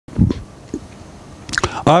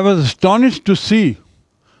I was astonished to see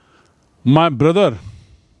my brother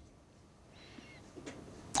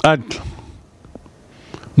at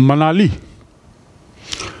Manali.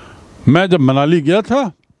 मैं जब मनाली गया था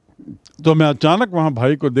तो मैं अचानक वहाँ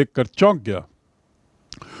भाई को देखकर चौंक गया.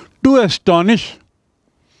 टू एस्टॉनिश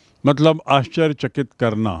मतलब आश्चर्यचकित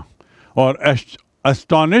करना, और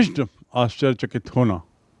एस्टॉनिश्ड आश्चर्यचकित होना.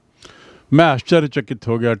 मैं आश्चर्यचकित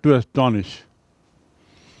हो गया. To astonish.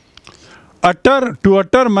 अटर, टू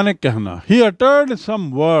अटर माने कहना. He uttered some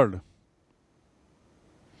word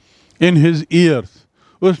in his years.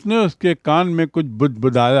 उसने उसके कान में कुछ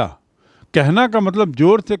बुदबुदाया. कहना का मतलब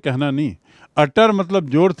जोर से कहना नहीं. अटर मतलब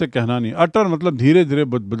जोर से कहना नहीं. अटर मतलब धीरे धीरे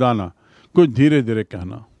बुदबुदाना, कुछ धीरे धीरे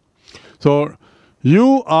कहना. So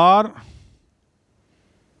you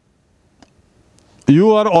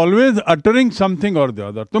are always uttering something और द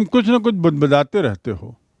अदर. तुम कुछ ना कुछ बुदबुदाते रहते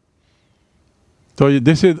हो. तो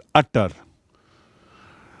दिस इज अटर.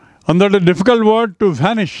 अंदर the difficult word to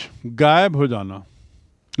vanish, गायब हो जाना,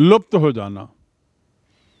 लुप्त हो जाना.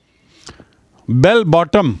 Bell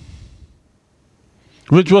bottom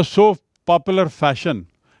which was so popular fashion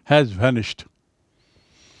has vanished.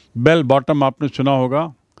 Bell bottom आपने सुना होगा.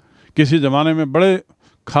 किसी ज़माने में बड़े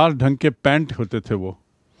खास ढंग के पैंट होते थे वो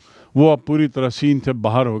अब पूरी तरह सीन से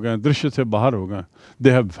बाहर हो गए, दृश्य से बाहर हो गए.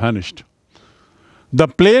 They have vanished. The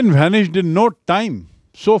plane vanished in no time,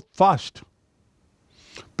 so fast.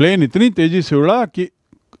 Plane इतनी तेजी से उड़ा कि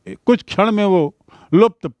कुछ क्षण में वो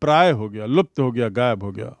लुप्त प्राय हो गया, लुप्त हो गया, गायब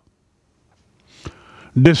हो गया.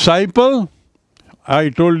 डिसाइपल, I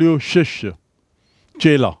told you, शिष्य,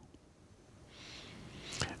 चेला.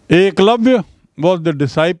 Eklavya was the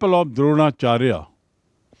disciple of Dronacharya,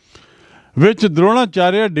 which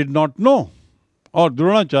Dronacharya did not know. और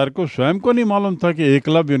द्रोणाचार्य को स्वयं को नहीं मालूम था कि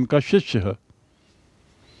एकलव्य उनका शिष्य है.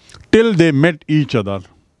 Till they met each other.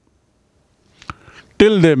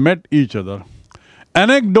 Till they met each other.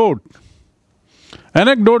 Anecdote.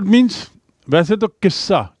 Anecdote means वैसे तो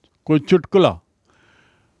किस्सा, कोई चुटकुला,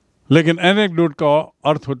 लेकिन एनेक्डोट का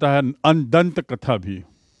अर्थ होता है दंत कथा भी.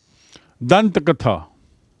 दंत कथा,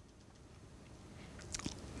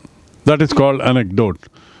 that is called anecdote.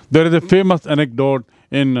 There is a famous anecdote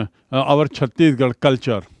in our Chhattisgarh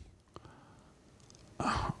culture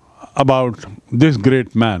about this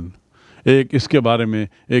great man. एक इसके बारे में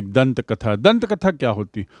एक दंत कथा. दंत कथा क्या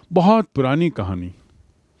होती? बहुत पुरानी कहानी,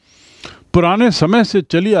 पुराने समय से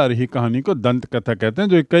चली आ रही कहानी को दंत कथा कहते हैं,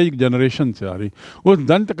 जो कई जनरेशन से आ रही. उस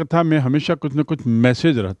दंत कथा में हमेशा कुछ न कुछ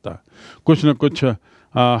मैसेज रहता है, कुछ न कुछ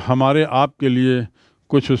हमारे आप के लिए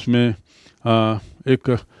कुछ उसमें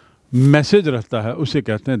एक मैसेज रहता है. उसे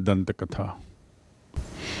कहते हैं दंत कथा.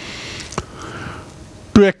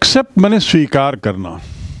 टू एक्सेप्ट माने स्वीकार करना.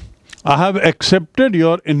 I have accepted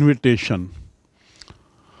your invitation.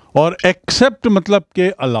 और एक्सेप्ट मतलब के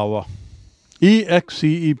अलावा,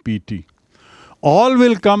 EXCEPT. All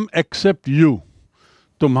will come accept you.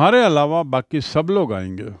 तुम्हारे अलावा बाकी सब लोग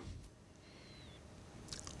आएंगे.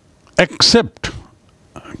 Accept,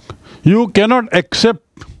 you cannot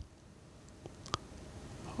accept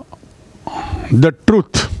the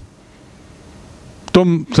truth.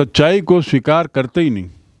 तुम सच्चाई को स्वीकार करते ही नहीं.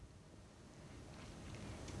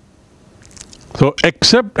 तो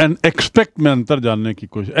एक्सेप्ट एंड एक्सपेक्ट में अंतर जानने की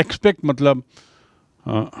कोशिश. एक्सपेक्ट मतलब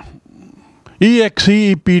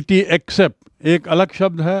EXCEPT एक्सेप्ट एक अलग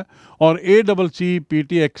शब्द है, और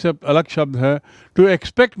ACCEPT एक्सेप्ट अलग शब्द है. टू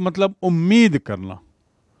एक्सपेक्ट मतलब उम्मीद करना.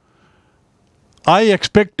 I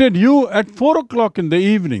expected you eight 4 o'clock in the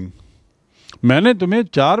evening. मैंने तुम्हें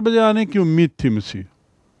 4 बजे आने की उम्मीद थी मुझसे.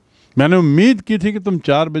 मैंने उम्मीद की थी कि तुम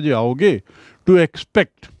 4 बजे आओगे. To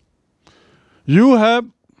expect. You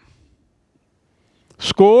have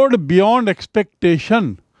scored beyond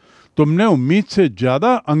expectation. तुमने उम्मीद से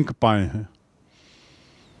ज़्यादा अंक पाए हैं.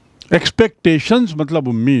 एक्सपेक्टेशंस मतलब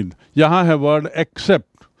उम्मीद. यहाँ है वर्ड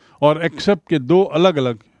एक्सेप्ट, और एक्सेप्ट के दो अलग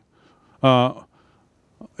अलग,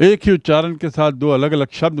 एक ही उच्चारण के साथ दो अलग अलग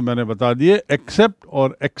शब्द मैंने बता दिए, एक्सेप्ट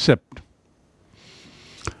और एक्सेप्ट.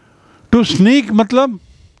 टू स्नीक मतलब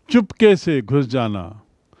चुपके से घुस जाना.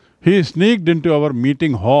 ही sneaked into our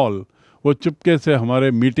meeting hall. वो चुपके से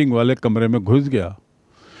हमारे मीटिंग वाले कमरे में घुस गया.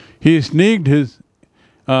 ही sneaked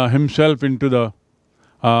himself into the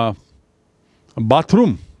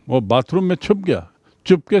bathroom. वो बाथरूम में छुप गया,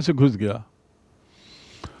 चुपके से घुस गया.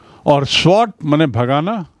 और स्वॉट माने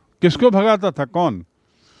भगाना. किसको भगाता था? कौन?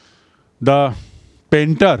 The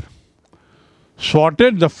painter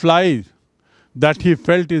swatted the fly that he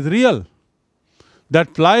felt is real.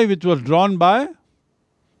 That fly which was drawn by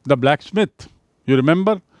the blacksmith. You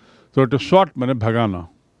remember? So to swat माने भगाना.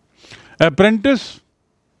 Apprentice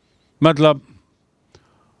मतलब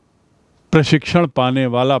प्रशिक्षण पाने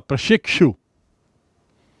वाला प्रशिक्षु।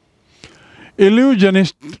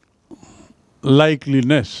 इल्यूजनिस्ट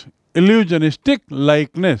लाइकलीनेस, इल्यूजनिस्टिक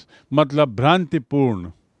लाइकनेस मतलब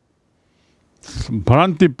भ्रांतिपूर्ण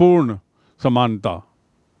समानता,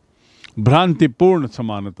 भ्रांतिपूर्ण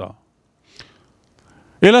समानता।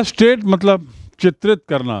 इलस्ट्रेट मतलब चित्रित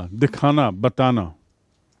करना, दिखाना, बताना।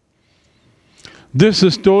 This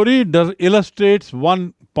story does illustrates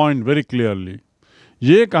one point very clearly.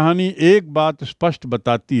 ये कहानी एक बात स्पष्ट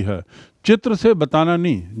बताती है, चित्र से बताना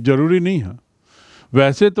नहीं, जरूरी नहीं है।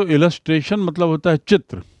 वैसे तो इलस्ट्रेशन मतलब होता है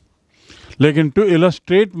चित्र, लेकिन टू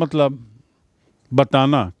इलस्ट्रेट मतलब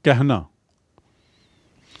बताना, कहना।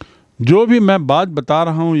 जो भी मैं बात बता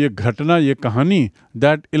रहा हूँ, ये घटना, ये कहानी,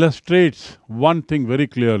 that illustrates one thing very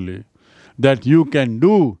clearly, that you can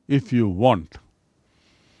do if you want.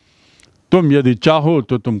 तुम यदि चाहो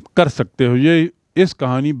तो तुम कर सकते हो। ये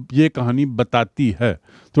कहानी बताती है।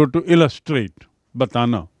 तो टू इलस्ट्रेट,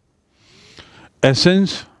 बताना।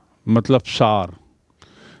 एसेंस मतलब सार।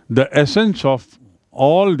 The essence of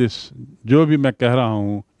all this, जो भी मैं कह रहा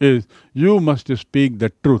हूँ, is you must speak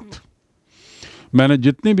the truth. मैंने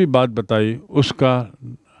जितनी भी बात बताई उसका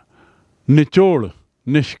निचोड़,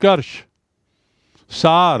 निष्कर्ष,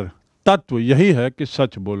 सार, तत्व यही है कि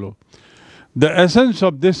सच बोलो। The essence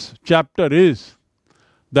of this chapter is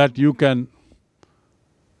that you can,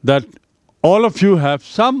 that all of you have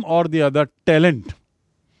some और द अदर टैलेंट।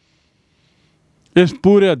 इस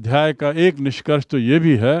पूरे अध्याय का एक निष्कर्ष तो ये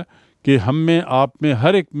भी है कि हम में, आप में,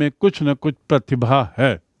 हर एक में कुछ न कुछ प्रतिभा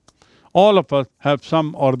है। All of us have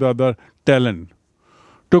some और the other talent.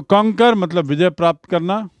 To conquer मतलब विजय प्राप्त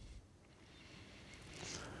करना।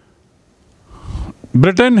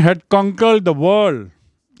 Britain had conquered the world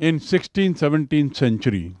in 16th-17th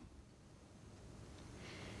century,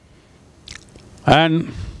 and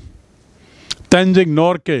Tenzing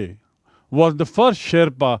Norgay was the first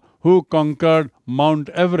Sherpa who conquered Mount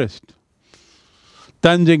Everest.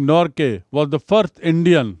 Tenzing Norgay was the first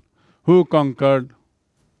Indian who conquered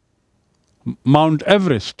Mount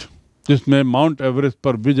Everest, जिसमें mount Everest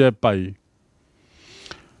पर विजय पाई।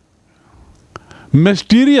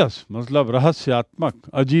 Mysterious मतलब रहस्यात्मक,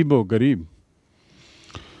 अजीबो गरीब।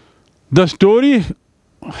 The story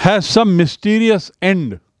has some mysterious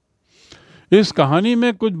and. इस कहानी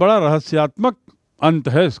में कुछ बड़ा रहस्यात्मक अंत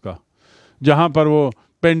है इसका, जहाँ पर वो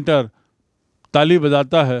पेंटर ताली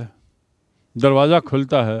बजाता है, दरवाज़ा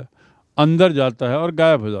खुलता है, अंदर जाता है और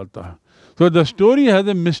गायब हो जाता है। तो the story has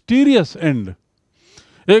a mysterious and.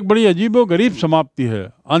 एक बड़ी अजीबो गरीब समाप्ति है,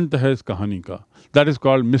 अंत है इस कहानी का। That is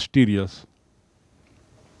called mysterious.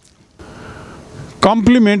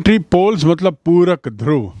 Complementary poles मतलब पूरक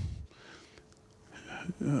ध्रुव।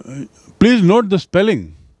 Please note the spelling.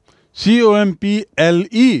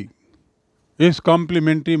 COMPLE इस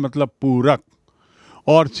कॉम्प्लीमेंट्री मतलब पूरक,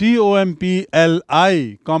 और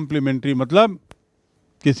COMPLI कॉम्प्लीमेंट्री मतलब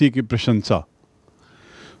किसी की प्रशंसा।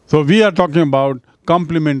 So we are talking about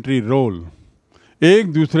complementary role.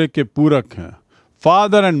 एक दूसरे के पूरक हैं।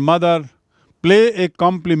 Father and mother play a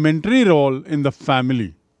complementary role in the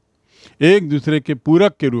family. एक दूसरे के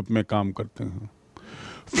पूरक के रूप में काम करते हैं।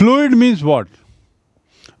 Fluid means what?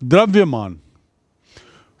 द्रव्यमान।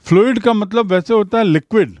 फ्लूइड का मतलब वैसे होता है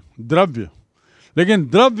लिक्विड, द्रव्य, लेकिन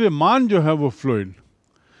द्रव्यमान जो है वो fluid.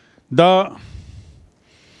 The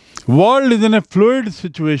world is in A fluid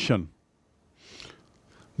situation.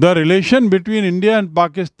 The relation between India and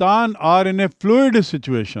Pakistan are in a fluid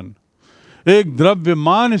situation. एक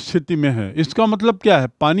द्रव्यमान स्थिति में है। इसका मतलब क्या है?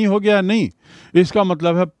 पानी हो गया? नहीं, इसका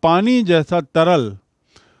मतलब है पानी जैसा तरल,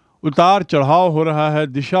 उतार चढ़ाव हो रहा है,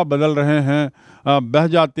 दिशा बदल रहे हैं, बह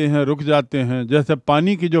जाते हैं, रुक जाते हैं। जैसे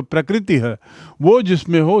पानी की जो प्रकृति है वो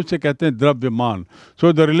जिसमें हो उसे कहते हैं द्रव्यमान।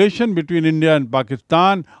 So the relation between India and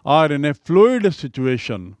Pakistan are in A fluid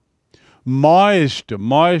situation. Moist,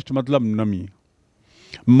 moist मतलब नमी।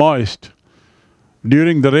 Moist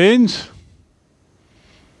during the rains.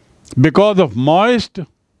 Because of moist,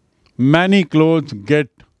 many clothes get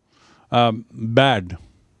bad.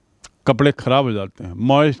 कपड़े खराब हो जाते हैं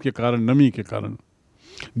मॉइस्ट के कारण, नमी के कारण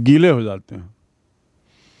गीले हो जाते हैं।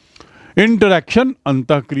 इंटरैक्शन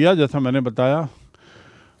अंतःक्रिया, जैसा मैंने बताया।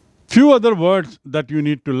 Few other words that you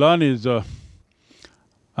need to learn is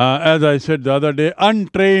as I said the other day,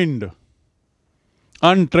 untrained.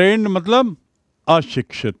 Untrained मतलब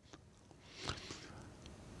अशिक्षित।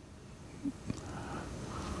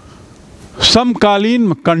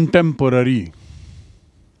 समकालीन, contemporary.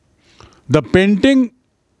 The painting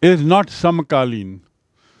is not समकालीन.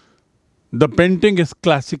 The painting is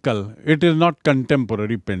classical. It is not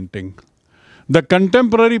contemporary painting. The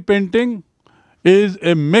contemporary painting is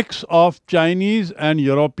a mix of Chinese and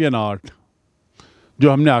European art.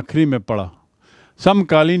 जो हमने आखिरी में पढ़ा।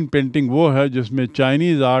 समकालीन पेंटिंग वो है जिसमें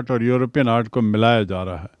चाइनीज़ आर्ट और यूरोपियन आर्ट को मिलाया जा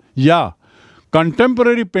रहा है। या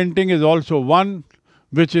contemporary painting is also one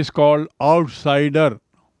which is called outsider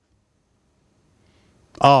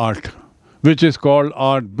art, which is called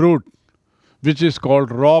art brut, which is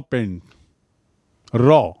called raw paint,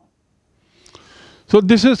 raw. So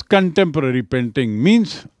this is contemporary painting,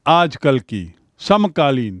 means आजकल की,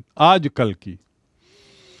 समकालीन, आजकल की।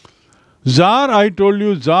 Jar, I told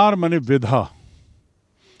you, jar माने विधा,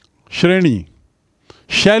 श्रेणी,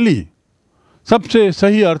 शैली, सबसे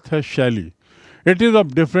सही अर्थ है शैली। It is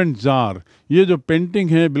of different jar. ये जो पेंटिंग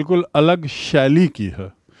है बिल्कुल अलग शैली की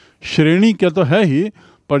है। श्रेणी क्या तो है ही,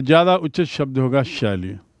 पर ज़्यादा उचित शब्द होगा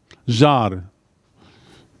शैली। जार,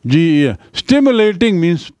 जी। स्टिमुलेटिंग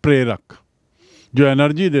मीन्स प्रेरक, जो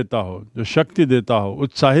एनर्जी देता हो, जो शक्ति देता हो,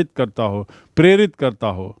 उत्साहित करता हो, प्रेरित करता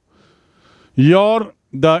हो। Your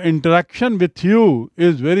the interaction with you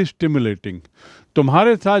is very stimulating.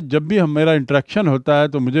 तुम्हारे साथ जब भी मेरा इंटरेक्शन होता है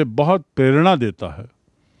तो मुझे बहुत प्रेरणा देता है।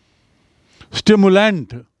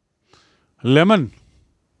 Stimulant, lemon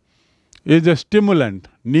is a stimulant.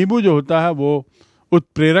 नींबू जो होता है वो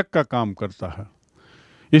उत्प्रेरक का काम करता है।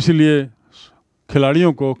 इसलिए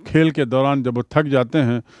खिलाड़ियों को खेल के दौरान जब वो थक जाते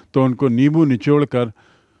हैं तो उनको नींबू निचोड़ कर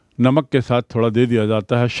नमक के साथ थोड़ा दे दिया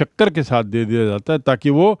जाता है, शक्कर के साथ दे दिया जाता है, ताकि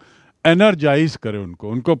वो एनर्जाइज करे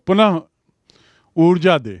उनको पुनः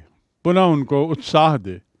ऊर्जा दे, पुनः उनको उत्साह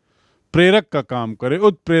दे, प्रेरक का काम करे,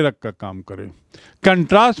 उत्प्रेरक का काम करे।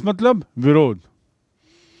 कंट्रास्ट मतलब विरोध,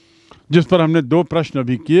 जिस पर हमने 2 प्रश्न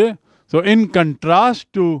अभी किए। सो in contrast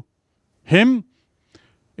to him,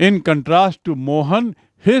 in contrast to Mohan,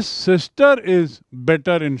 his sister is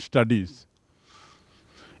better in studies.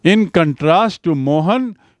 In contrast to Mohan,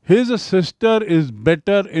 his sister is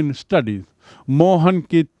better in studies. Mohan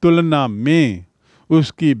की तुलना में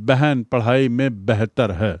उसकी बहन पढ़ाई में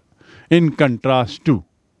बेहतर है। In contrast to,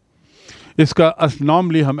 इसका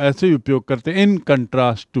नॉर्मली हम ऐसे ही उपयोग करते हैं, in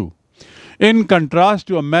contrast to. In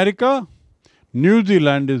contrast to America, New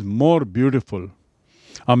Zealand is more beautiful.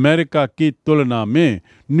 America की तुलना में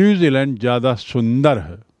न्यूजीलैंड ज़्यादा सुंदर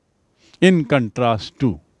है। In contrast to,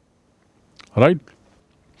 right.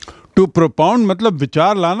 To प्रोपाउंड मतलब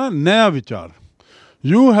विचार लाना, नया विचार।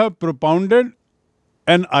 You have propounded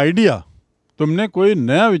an idea, तुमने कोई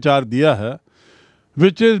नया विचार दिया है,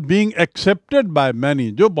 which is being accepted by many,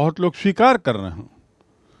 जो बहुत लोग स्वीकार कर रहे हैं।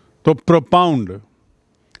 तो प्रोपाउंड,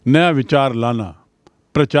 नया विचार लाना,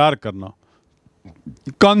 प्रचार करना।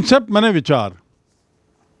 कॉन्सेप्ट माने विचार।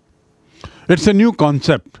 इट्स ए न्यू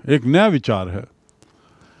कॉन्सेप्ट, एक नया विचार है।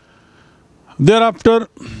 There after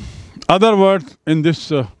other words in this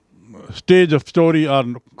stage of story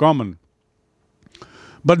are common,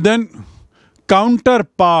 but then counter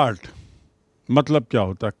part मतलब क्या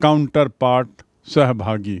होता है? काउंटर पार्ट,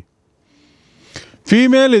 सहभागी।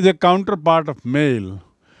 Female is a counter part of male,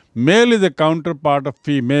 mail is a counterpart of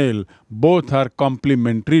female. Both are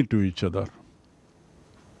complementary to each other.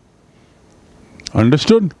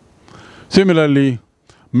 Understood? Similarly,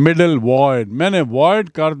 middle void. मैंने void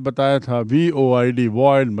का अर्थ बताया था, VOID,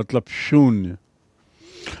 void मतलब शून्य.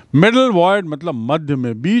 मिडल वॉइड मतलब मध्य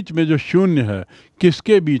में, बीच में जो शून्य है.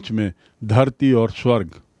 किसके बीच में? धरती और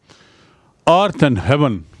स्वर्ग. अर्थ एंड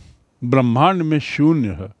हेवन, ब्रह्मांड में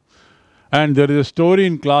शून्य है. And there is a story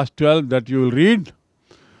in class 12 that you will read,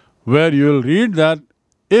 where you will read that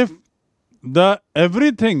if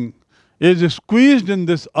everything is squeezed in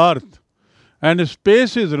this earth and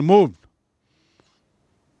space is removed,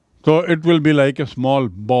 so it will be like a small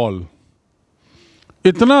ball.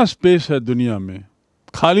 इतना space है दुनिया में,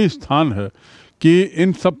 खाली स्थान है, कि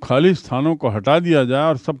इन सब खाली स्थानों को हटा दिया जाए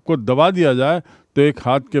और सबको दबा दिया जाए तो एक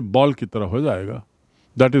हाथ के बॉल की तरह हो जाएगा.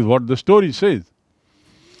 That is what the story says.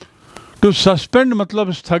 To suspend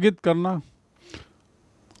मतलब स्थगित करना,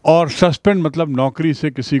 और सस्पेंड मतलब नौकरी से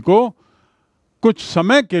किसी को कुछ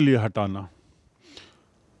समय के लिए हटाना.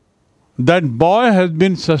 That boy has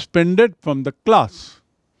been suspended from the class.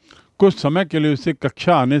 कुछ समय के लिए उसे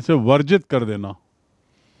कक्षा आने से वर्जित कर देना.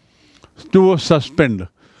 To suspend.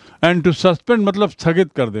 And to suspend मतलब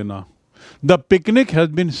स्थगित कर देना. The picnic has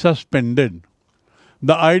been suspended.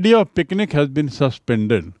 The idea of picnic has been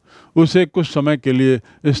suspended. उसे कुछ समय के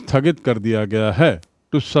लिए स्थगित कर दिया गया है.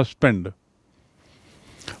 To suspend.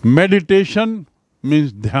 Meditation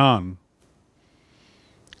means ध्यान.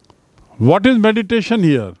 What is meditation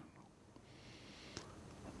here?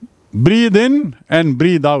 Breathe in and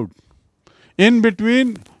breathe out. In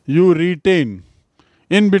between you retain.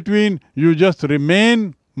 In between you just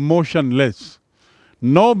remain motionless.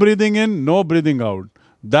 No breathing in, no breathing out.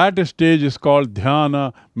 That stage is called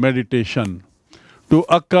dhyana meditation. To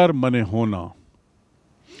occur mane hona.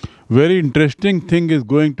 Very interesting thing is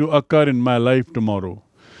going to occur in my life tomorrow.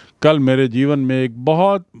 कल मेरे जीवन में एक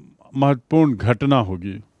बहुत महत्वपूर्ण घटना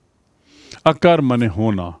होगी. अकर मने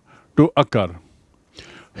होना, टू अकर.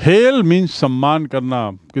 हेल मीन्स सम्मान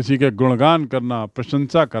करना, किसी के गुणगान करना,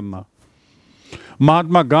 प्रशंसा करना.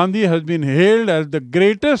 Mahatma Gandhi has been held as the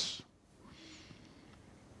greatest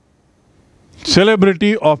celebrity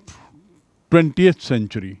of 20th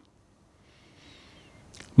century.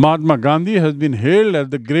 Mahatma Gandhi has been hailed as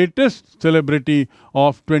the greatest celebrity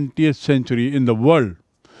of 20th century in the world.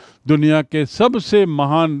 दुनिया के सबसे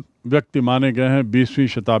महान व्यक्ति माने गए हैं 20वीं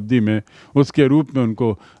शताब्दी में. उसके रूप में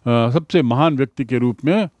उनको सबसे महान व्यक्ति के रूप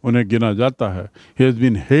में उन्हें गिना जाता है. He has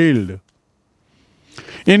been hailed.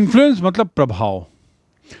 Influence मतलब प्रभाव.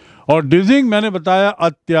 और डिजिंग मैंने बताया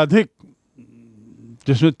अत्यधिक,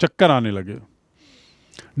 जिसमें चक्कर आने लगे.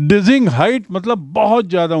 डिजिंग हाइट मतलब बहुत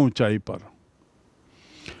ज्यादा ऊंचाई पर.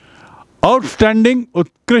 आउटस्टैंडिंग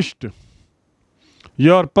उत्कृष्ट.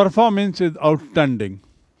 Your performance is outstanding.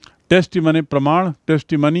 Testimony प्रमाण,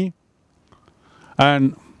 टेस्टिमनी.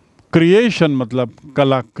 एंड क्रिएशन मतलब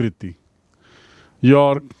कलाकृति.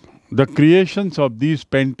 Your the creations of these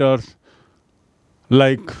painters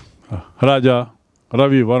like Raja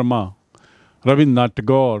Ravi Varma, Rabindranath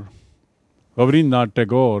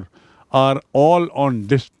Tagore are all on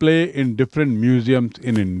display in different museums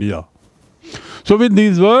in India. So with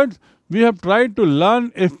these words, we have tried to learn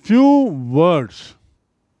a few words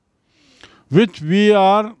which we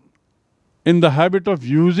are in the habit of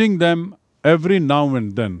using them every now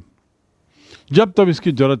and then. जब तब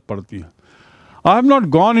इसकी जरूरत पड़ती है. I have not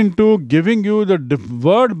gone into giving you the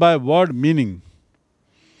word by word meaning,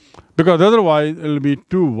 because otherwise it will be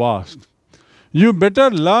too vast. You better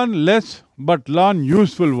learn less but learn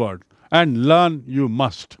useful word, and learn you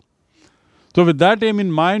must. So with that aim in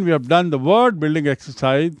mind, we have done the word building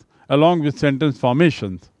exercise along with sentence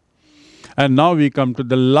formations. And now we come to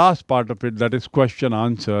the last part of it, that is question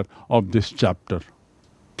answer of this chapter.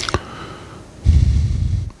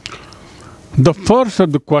 The first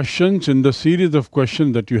of the questions in the series of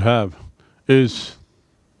questions that you have is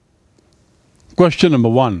question number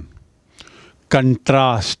 1.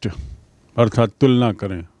 Contrast. अर्थात तुलना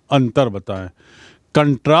करें, अंतर बताएं.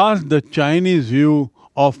 Contrast the Chinese view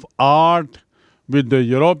of art with the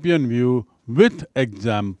European view with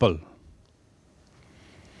example.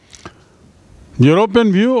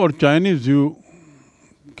 European view और Chinese view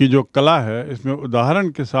की जो कला है, इसमें उदाहरण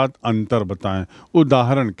के साथ अंतर बताएं.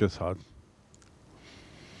 उदाहरण के साथ.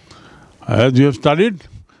 As you have studied,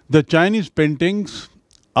 the Chinese paintings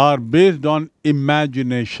are based on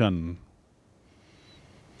imagination.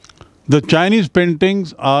 The Chinese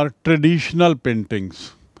paintings are traditional paintings,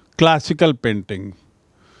 classical paintings.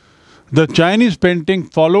 The Chinese paintings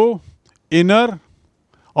follow inner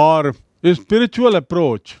or spiritual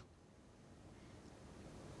approach,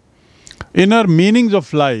 inner meanings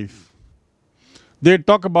of life. They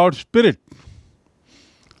talk about spirit,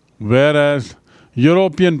 whereas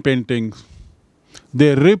European paintings,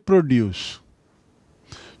 they reproduce.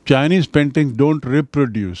 Chinese paintings don't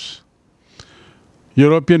reproduce.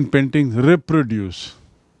 European paintings reproduce.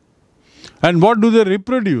 And what do they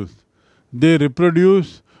reproduce? They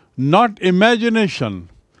reproduce not imagination,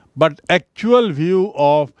 but actual view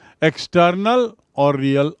of external or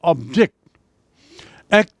real object.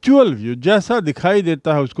 Actual view, जैसा दिखाई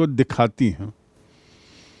देता है उसको दिखाती हैं.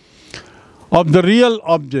 Of the real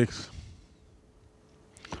objects.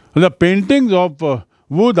 The paintings of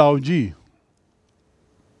Wu Daoji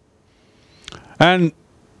and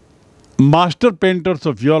master painters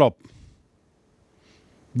of Europe,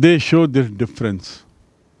 they show this difference.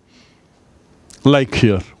 Like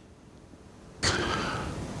here.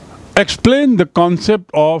 Explain the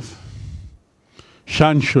concept of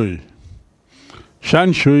shanshui.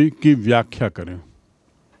 Shanshui की व्याख्या करें.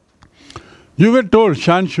 You were told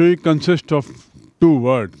shanshui consists of 2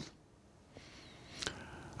 words.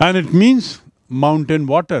 And it means mountain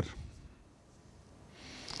water.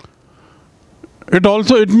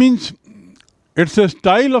 It means it's a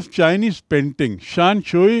style of Chinese painting. Shan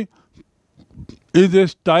Shui is a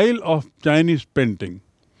style of Chinese painting.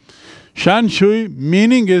 Shan Shui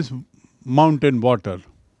meaning is mountain water.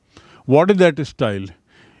 What is that style?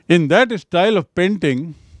 In that style of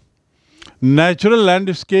painting, natural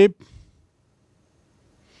landscape,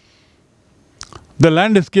 the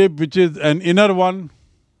landscape which is an inner one,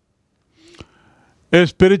 a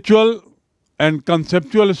spiritual and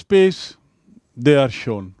conceptual space, they are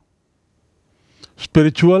shown.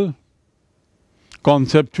 Spiritual,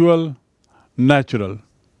 conceptual, natural.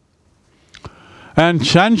 And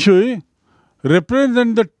Shanshui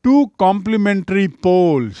represent the 2 complementary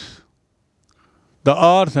poles. the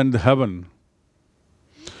earth and the heaven,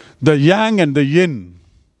 the yang and the yin,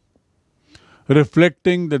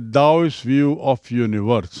 reflecting the Taoist view of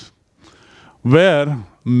universe, where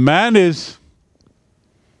man is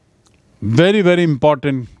very, very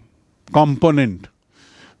important component,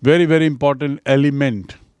 very, very important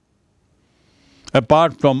element.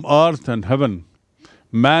 Apart from earth and heaven,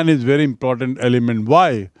 man is very important element.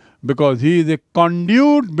 Why? Because he is a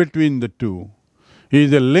conduit between the two. He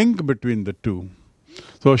is a link between the two.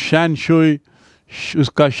 So Shan Shui,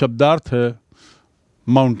 उसका शब्दार्थ है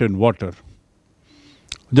mountain water,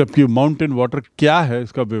 जबकि mountain water क्या है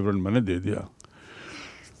इसका विवरण मैंने दे दिया.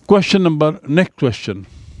 Next question.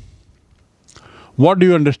 What do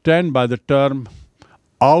you understand by the term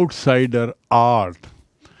outsider art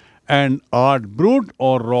and art brute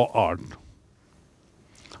or raw art?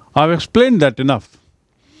 I've explained that enough.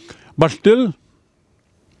 But still,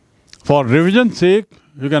 for revision's sake,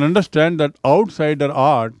 you can understand that outsider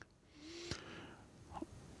art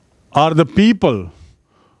are the people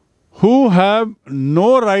who have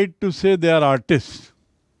no right to say they are artists.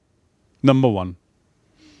 Number one.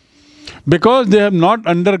 Because they have not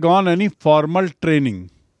undergone any formal training.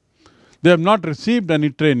 They have not received any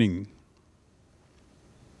training.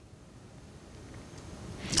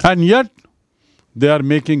 And yet, they are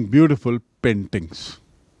making beautiful paintings.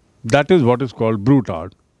 That is what is called brute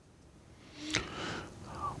art.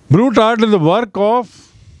 Brute art is the work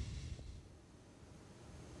of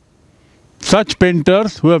such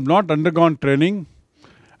painters who have not undergone training,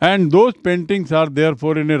 and those paintings are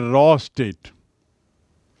therefore in a raw state.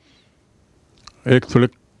 एक थोड़े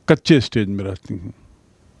कच्चे stage में रहती हैं.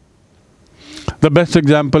 The best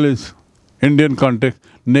example is Indian context,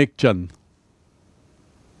 Nek Chand.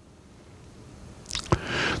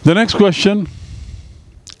 The next question.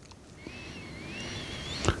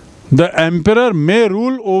 The emperor may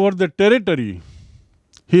rule over the territory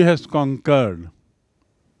he has conquered,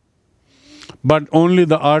 but only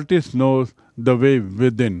the artist knows the way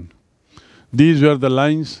within. These were the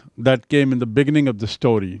lines that came in the beginning of the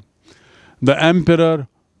story. The emperor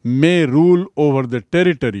may rule over the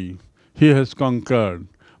territory he has conquered,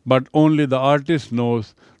 but only the artist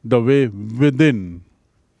knows the way within.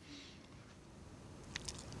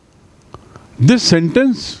 This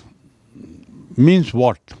sentence means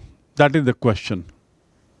what? That is the question.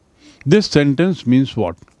 This sentence means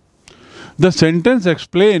what? The sentence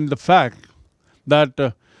explains the fact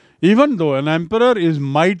that even though an emperor is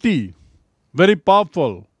mighty, very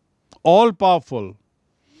powerful, all-powerful,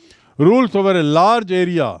 rules over a large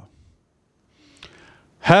area,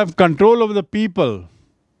 have control over the people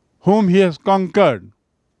whom he has conquered,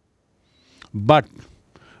 but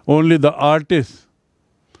only the artist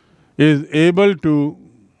is able to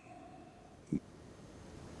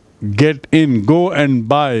get in, go and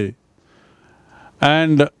buy,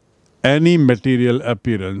 and any material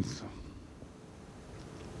appearance.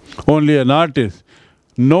 Only an artist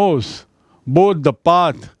knows both the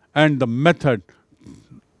path and the method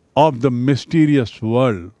of the mysterious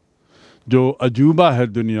world. जो अजूबा है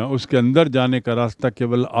दुनिया, उसके अंदर जाने का रास्ता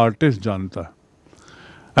केवल आर्टिस्ट जानता है.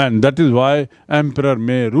 And that is why emperor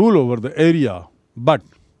may rule over the area, but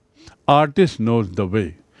artist knows the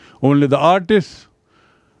way. Only the artist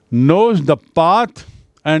knows the path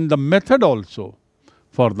and the method also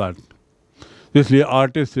for that. इसलिए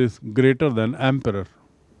artist is greater than emperor.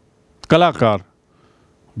 कलाकार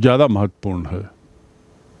ज़्यादा महत्वपूर्ण है.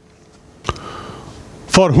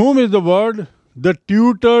 For whom is the word the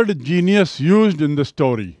tutored genius used in the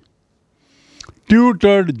story?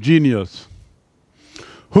 Tutored genius.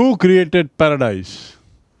 Who created paradise?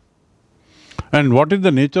 And what is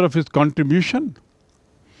the nature of his contribution?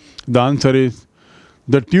 The answer is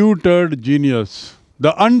the tutored genius,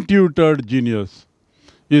 the untutored genius,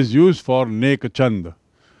 is used for Nek Chand,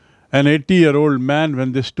 an 80-year-old man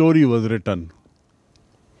when the story was written.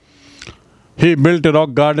 He built a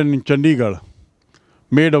rock garden in Chandigarh,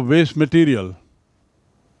 made of waste material.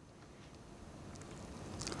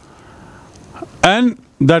 And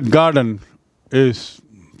that garden is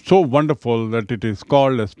so wonderful that it is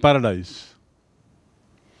called as paradise.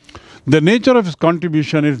 The nature of his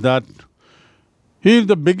contribution is that he is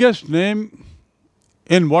the biggest name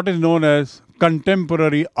in what is known as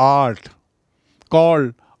contemporary art,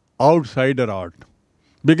 called outsider art.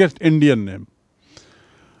 Biggest Indian name.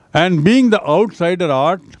 And being the outsider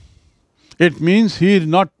art, it means he is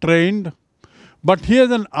not trained, but he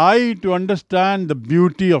has an eye to understand the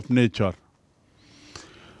beauty of nature.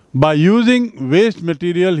 By using waste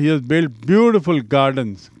material, he has built beautiful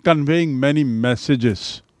gardens, conveying many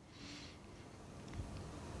messages.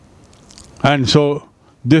 And so,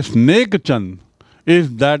 this Nek Chand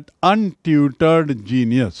is that untutored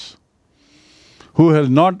genius who has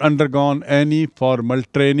not undergone any formal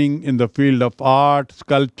training in the field of art,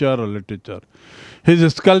 sculpture, or literature.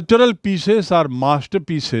 His sculptural pieces are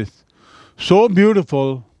masterpieces, so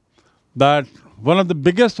beautiful that one of the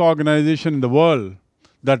biggest organizations in the world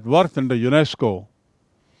that works under UNESCO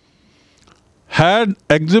had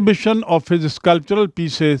exhibition of his sculptural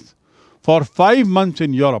pieces for 5 months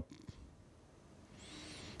in Europe,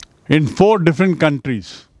 in 4 different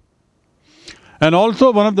countries. And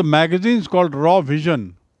also one of the magazines called Raw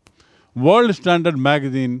Vision, World Standard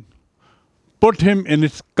Magazine, put him in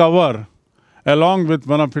its cover along with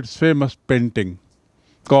one of its famous painting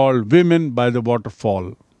called Women by the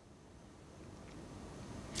Waterfall.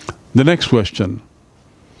 The next question.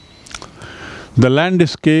 The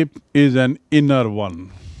landscape is an inner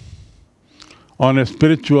one on a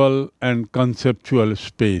spiritual and conceptual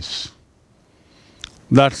space.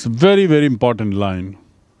 That's a very, very important line.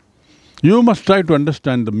 You must try to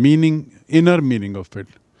understand the meaning, inner meaning of it.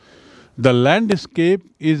 The landscape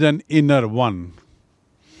is an inner one.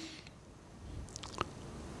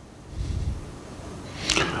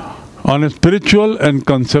 On a spiritual and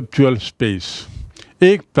conceptual space.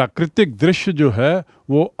 एक प्राकृतिक दृश्य जो है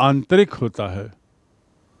वो आंतरिक होता है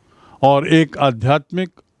और एक आध्यात्मिक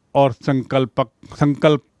और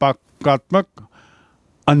संकल्पात्मक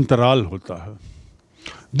अंतराल होता है.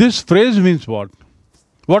 This phrase means what?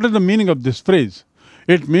 What is the meaning of this phrase?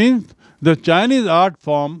 It means the Chinese art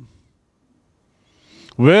form,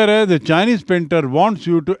 whereas the Chinese painter wants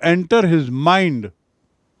you to enter his mind,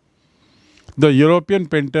 the European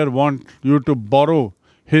painter wants you to borrow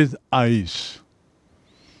his eyes.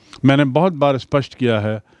 मैंने बहुत बार स्पष्ट किया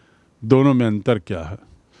है दोनों में अंतर क्या है.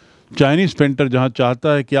 चाइनीज़ पेंटर जहाँ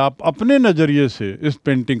चाहता है कि आप अपने नज़रिए से इस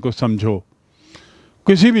पेंटिंग को समझो,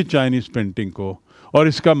 किसी भी चाइनीज़ पेंटिंग को, और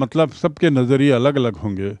इसका मतलब सबके नज़रिए अलग अलग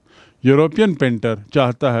होंगे. यूरोपियन पेंटर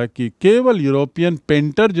चाहता है कि केवल यूरोपियन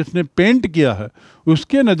पेंटर जिसने पेंट किया है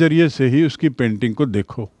उसके नज़रिए से ही उसकी पेंटिंग को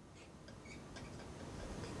देखो.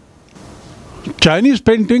 Chinese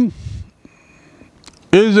painting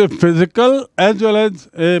is a physical as well as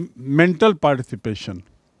a mental participation.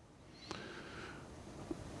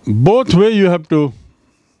 Both way you have to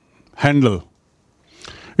handle.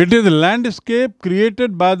 It is a landscape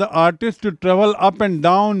created by the artist to travel up and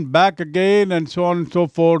down, back again, and so on and so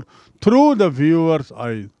forth through the viewer's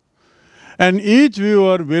eyes. And each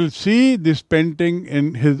viewer will see this painting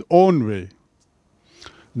in his own way.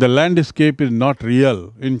 The landscape is not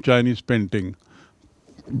real in Chinese painting.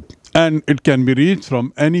 And it can be reached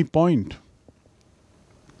from any point.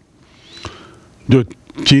 जो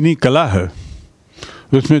चीनी कला है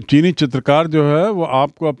उसमें चीनी चित्रकार जो है वो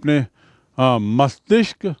आपको अपने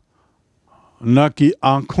मस्तिष्क न कि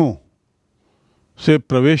आँखों से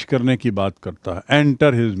प्रवेश करने की बात करता है.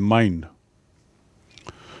 Enter his mind.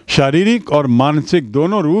 शारीरिक और मानसिक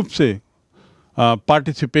दोनों रूप से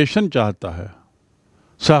पार्टिसिपेशन चाहता है,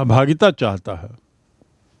 सहभागिता चाहता है.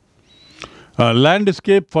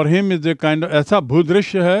 Landscape for him is a kind ऐसा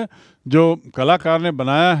भूदृश्य है जो कलाकार ने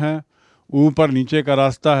बनाया है. ऊपर नीचे का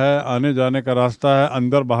रास्ता है, आने जाने का रास्ता है,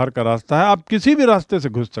 अंदर बाहर का रास्ता है. आप किसी भी रास्ते से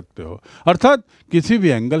घुस सकते हो, अर्थात किसी भी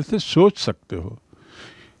एंगल से सोच सकते हो,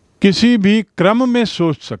 किसी भी क्रम में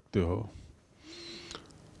सोच सकते हो,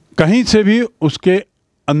 कहीं से भी उसके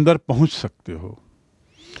अंदर पहुंच सकते हो.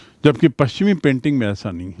 जबकि पश्चिमी पेंटिंग में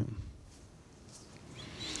ऐसा नहीं है.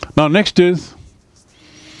 Now next is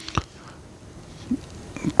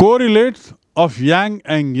correlates of yang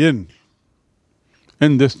and yin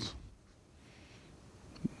in this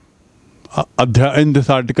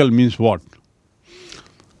article means what?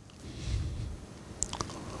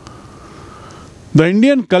 The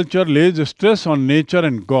Indian culture lays stress on nature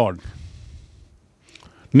and God.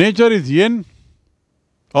 Nature is yin,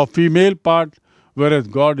 or female part, whereas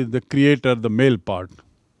God is the creator, the male part.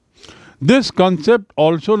 This concept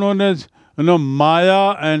also known as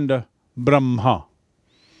Maya and Brahma.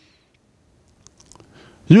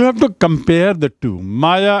 You have to compare the two,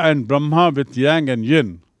 Maya and Brahma with Yang and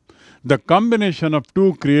Yin. The combination of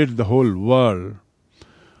two creates the whole world.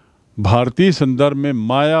 भारतीय संदर्भ में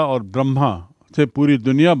माया और ब्रह्मा से पूरी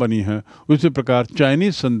दुनिया बनी है, उसी प्रकार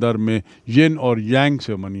चाइनीज संदर्भ में यिन और यांग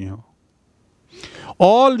से बनी है.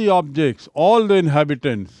 All the objects, all the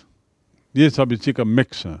inhabitants, ये सब इसी का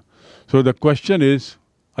मिक्स है. So the question is,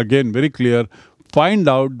 again very clear, find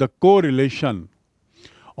out the correlation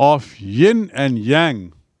of yin and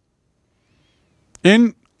yang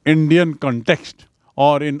in Indian context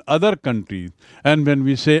or in other countries. And when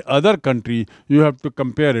we say other country, you have to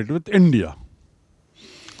compare it with India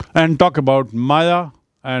and talk about Maya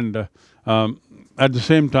and at the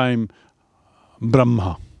same time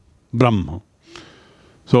Brahma. Brahma.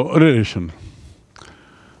 So, relation.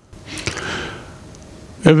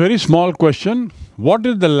 A very small question. What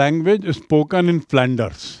is the language spoken in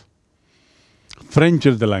Flanders? French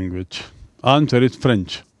is the language. Answer is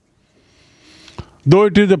French. Though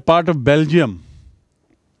it is a part of Belgium,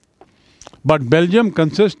 but Belgium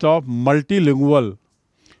consists of multilingual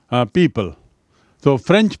people. So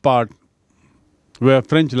French part, where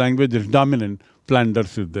French language is dominant,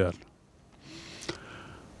 Flanders is there.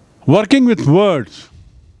 Working with words.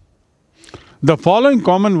 The following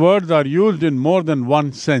common words are used in more than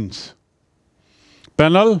one sense: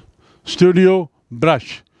 panel, studio,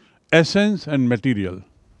 brush, essence and material.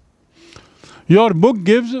 Your book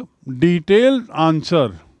gives detailed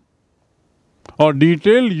answer or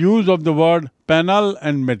detailed use of the word panel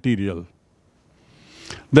and material.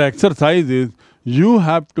 The exercise is you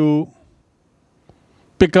have to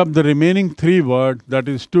pick up the remaining three words, that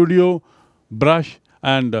is studio, brush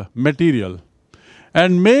and material,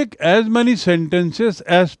 and make as many sentences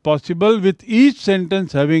as possible with each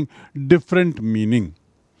sentence having different meaning.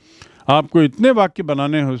 आपको इतने वाक्य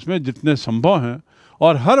बनाने हैं उसमें जितने संभव हैं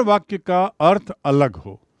और हर वाक्य का अर्थ अलग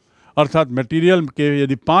हो. अर्थात मटेरियल के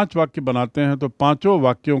यदि 5 वाक्य बनाते हैं तो पांचों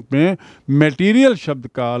वाक्यों में मटेरियल शब्द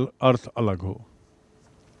का अर्थ अलग हो.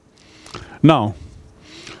 Now,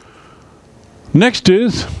 next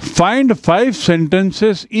is find 5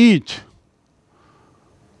 sentences each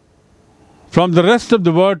from the rest of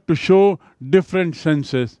the word to show different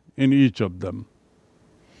senses in each of them.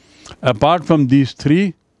 Apart from these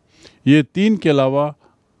 3, ये 3 के अलावा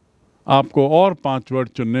आपको और 5 वर्ड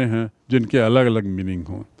चुनने हैं जिनके अलग अलग मीनिंग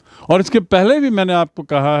हों. और इसके पहले भी मैंने आपको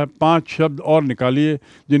कहा है 5 शब्द और निकालिए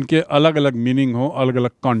जिनके अलग अलग मीनिंग हो अलग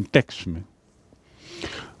अलग कॉन्टेक्स्ट में.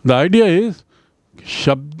 द आइडिया इज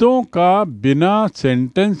शब्दों का बिना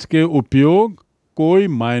सेंटेंस के उपयोग कोई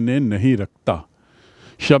मायने नहीं रखता.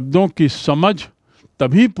 शब्दों की समझ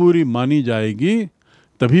तभी पूरी मानी जाएगी,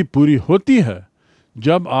 तभी पूरी होती है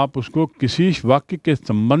जब आप उसको किसी वाक्य के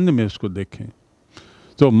संबंध में उसको देखें.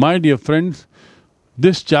 So, my dear friends,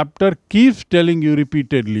 this chapter keeps telling you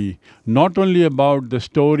repeatedly not only about the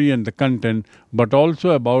story and the content, but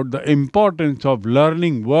also about the importance of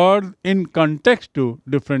learning words in context to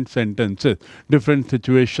different sentences, different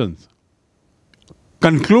situations.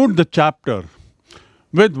 Conclude the chapter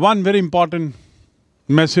with one very important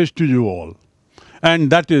message to you all, and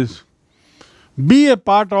that is, be a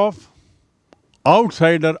part of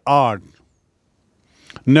outsider art.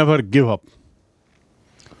 Never give up.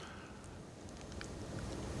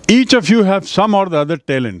 Each of you have some or the other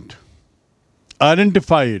talent.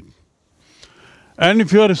 Identify it. And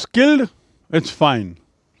if you are skilled, it's fine.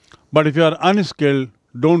 But if you are unskilled,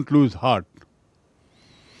 don't lose heart.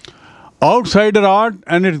 Outsider art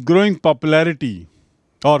and its growing popularity,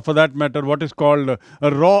 or for that matter, what is called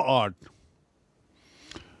a raw art.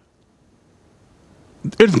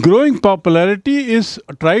 Its growing popularity is,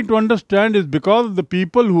 try to understand, is because of the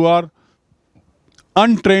people who are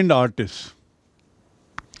untrained artists.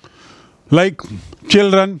 Like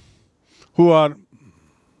children who are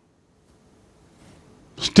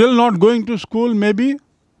still not going to school maybe,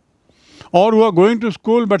 or who are going to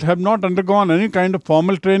school but have not undergone any kind of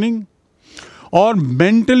formal training, or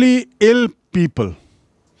mentally ill people.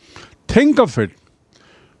 Think of it.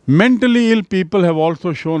 Mentally ill people have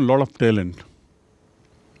also shown a lot of talent.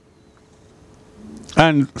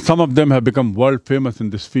 And some of them have become world famous in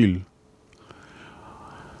this field.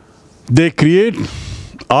 They create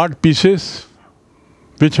art pieces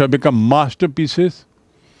which have become masterpieces.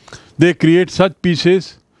 They create such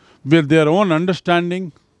pieces with their own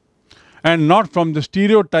understanding and not from the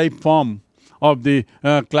stereotype form of the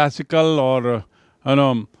classical or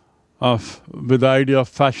with the idea of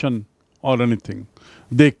fashion or anything.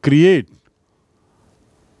 They create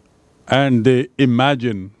and they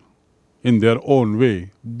imagine in their own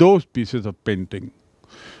way those pieces of painting.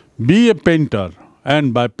 Be a painter,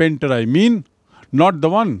 and by painter I mean not the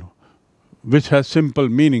one which has simple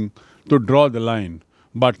meaning to draw the line,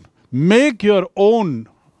 but make your own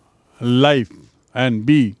life and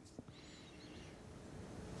be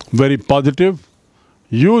very positive.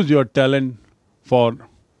 Use your talent for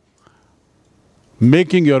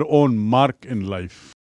making your own mark in life.